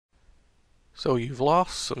So you've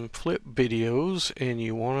lost some Flip videos and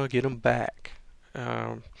you want to get them back.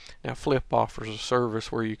 Now Flip offers a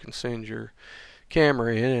service where you can send your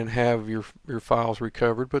camera in and have your files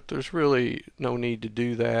recovered, but there's really no need to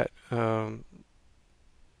do that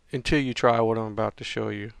until you try what I'm about to show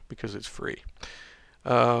you, because it's free.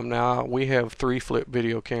 Now we have 3 Flip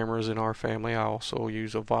video cameras in our family. I also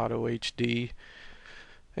use a DarthVadoHD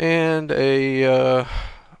and a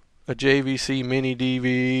JVC Mini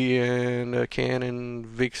DV and a Canon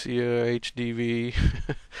Vixia HDV.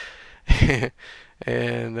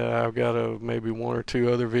 And I've got maybe 1 or 2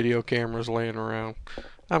 other video cameras laying around.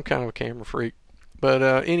 I'm kind of a camera freak. But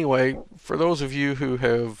anyway, for those of you who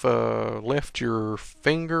have left your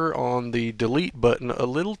finger on the delete button a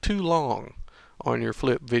little too long on your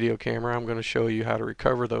Flip video camera, I'm going to show you how to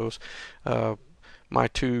recover those. My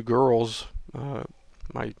 2 girls,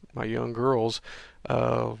 my young girls,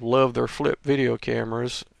 love their Flip video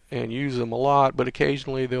cameras and use them a lot, but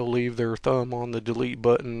occasionally they'll leave their thumb on the delete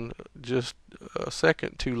button just a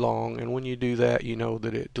second too long, and when you do that, you know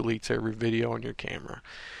that it deletes every video on your camera.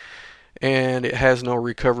 And it has no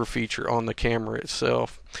recover feature on the camera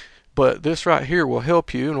itself. But this right here will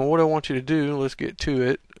help you, and what I want you to do, let's get to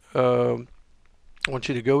it. I want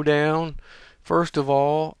you to go down first of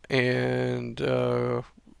all and go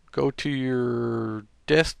to your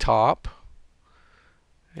desktop,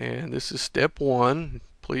 and this is step 1.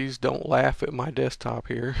 Please don't laugh at my desktop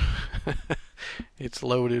here. It's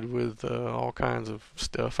loaded with all kinds of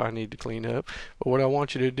stuff I need to clean up. But what I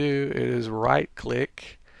want you to do is right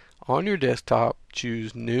click on your desktop,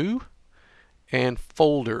 choose new and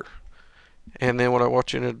folder, and then what I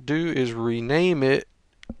want you to do is rename it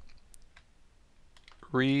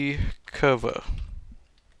Recover.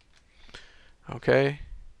 Okay,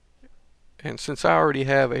 and since I already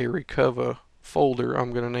have a Recover folder,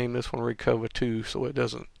 I'm going to name this one Recover 2 so it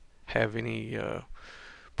doesn't have any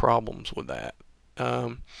problems with that.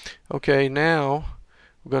 Okay, now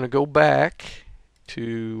we're going to go back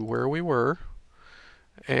to where we were,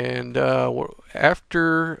 and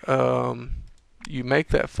after you make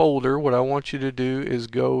that folder, what I want you to do is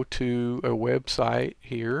go to a website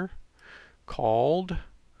here called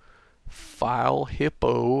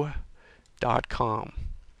filehippo.com.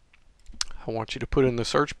 I want you to put in the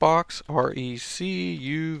search box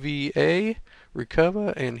RECUVA, Recover,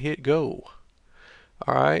 and hit go.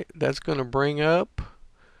 Alright, that's going to bring up,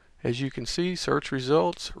 as you can see, search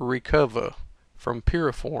results, Recover from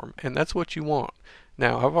Piriform, and that's what you want.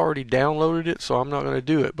 Now, I've already downloaded it, so I'm not going to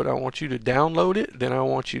do it, but I want you to download it. Then I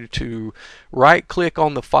want you to right click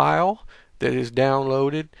on the file that is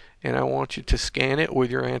downloaded, and I want you to scan it with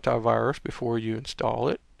your antivirus before you install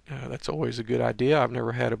it. That's always a good idea. I've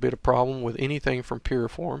never had a bit of problem with anything from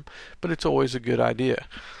Piriform, but it's always a good idea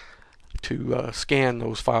to scan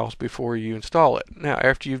those files before you install it. Now,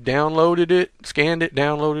 after you've downloaded it, scanned it,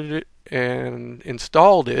 downloaded it, and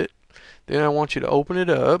installed it, then I want you to open it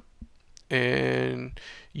up, and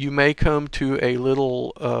you may come to a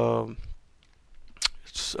little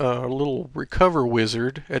recover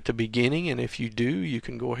wizard at the beginning, and if you do, you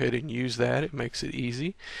can go ahead and use that. It makes it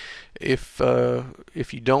easy. If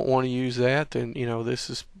you don't want to use that, then you know this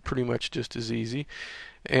is pretty much just as easy.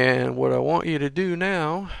 And what I want you to do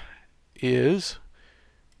now is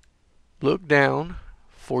look down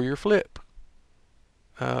for your Flip.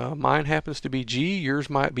 Mine happens to be G, yours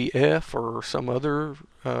might be F or some other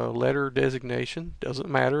letter designation. Doesn't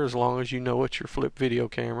matter as long as you know it's your Flip video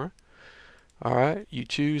camera. Alright, you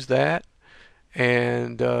choose that,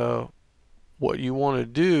 and what you want to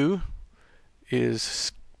do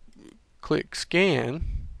is click scan,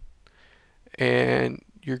 and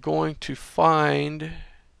you're going to find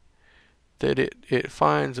that it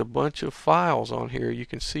finds a bunch of files on here. You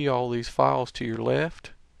can see all these files to your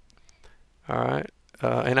left. Alright,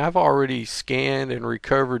 and I've already scanned and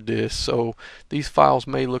recovered this, so these files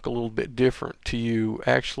may look a little bit different to you.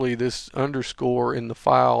 Actually, this underscore in the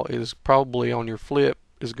file is probably on your Flip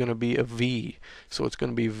is going to be a V, so it's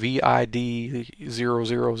going to be VID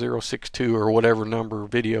 00062 or whatever number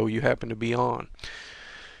video you happen to be on.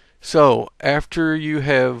 So after you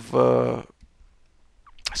have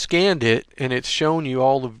scanned it and it's shown you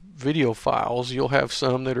all the video files, you'll have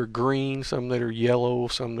some that are green, some that are yellow,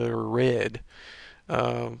 some that are red.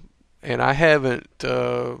 And I haven't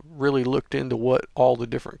really looked into what all the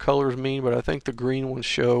different colors mean, but I think the green ones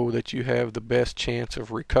show that you have the best chance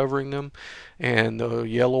of recovering them, and the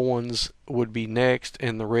yellow ones would be next,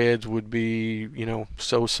 and the reds would be, you know,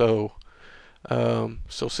 so-so.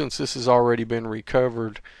 So since this has already been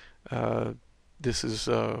recovered, this is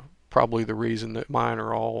probably the reason that mine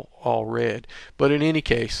are all red. But in any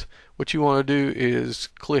case, What you want to do is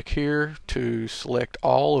click here to select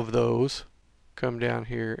all of those. Come down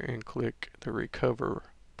here and click the recover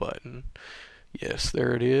button. Yes,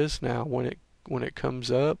 there it is. Now when it comes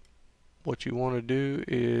up, what you want to do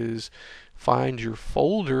is find your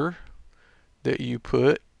folder that you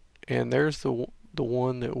put, and there's the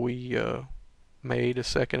one that we made a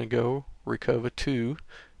second ago, Recover 2.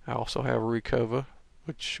 I also have a Recover,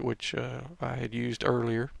 which I had used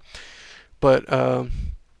earlier. But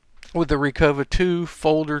with the Recover 2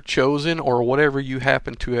 folder chosen, or whatever you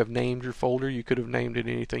happen to have named your folder, you could have named it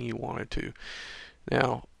anything you wanted to.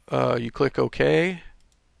 Now you click OK,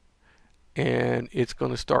 and it's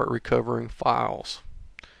going to start recovering files,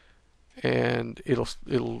 and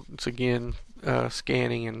it's again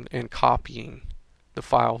scanning and copying the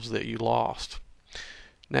files that you lost.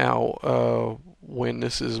 Now when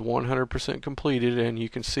this is 100% completed, and you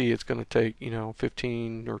can see it's going to take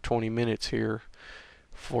 15 or 20 minutes here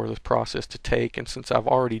for this process to take, and since I've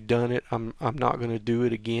already done it, I'm not going to do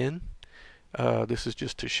it again. This is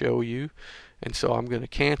just to show you, and so I'm going to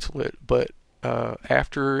cancel it. But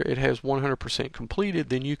after it has 100% completed,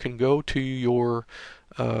 then you can go to your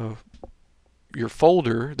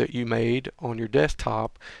folder that you made on your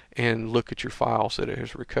desktop and look at your files that it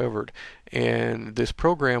has recovered. And this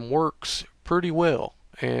program works pretty well,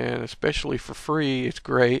 and especially for free, it's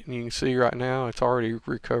great. And you can see right now it's already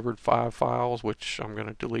recovered 5 files, which I'm going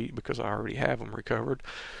to delete because I already have them recovered.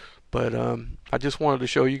 But I just wanted to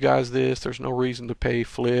show you guys this. There's no reason to pay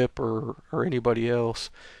Flip or anybody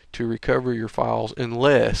else to recover your files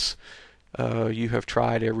unless you have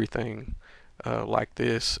tried everything like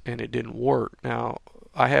this and it didn't work. Now,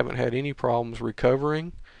 I haven't had any problems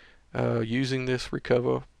recovering using this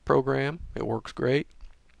Recover program. It works great.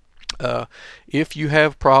 If you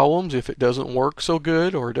have problems, if it doesn't work so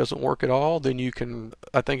good or it doesn't work at all, then you can,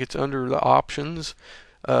 I think it's under the options,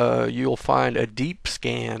 you'll find a deep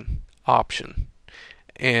scan option,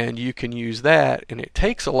 and you can use that, and it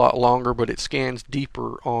takes a lot longer, but it scans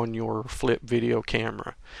deeper on your Flip video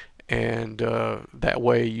camera, and that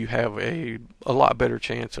way you have a lot better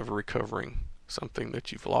chance of recovering something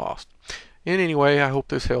that you've lost. And anyway, I hope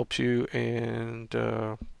this helps you, and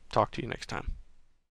talk to you next time.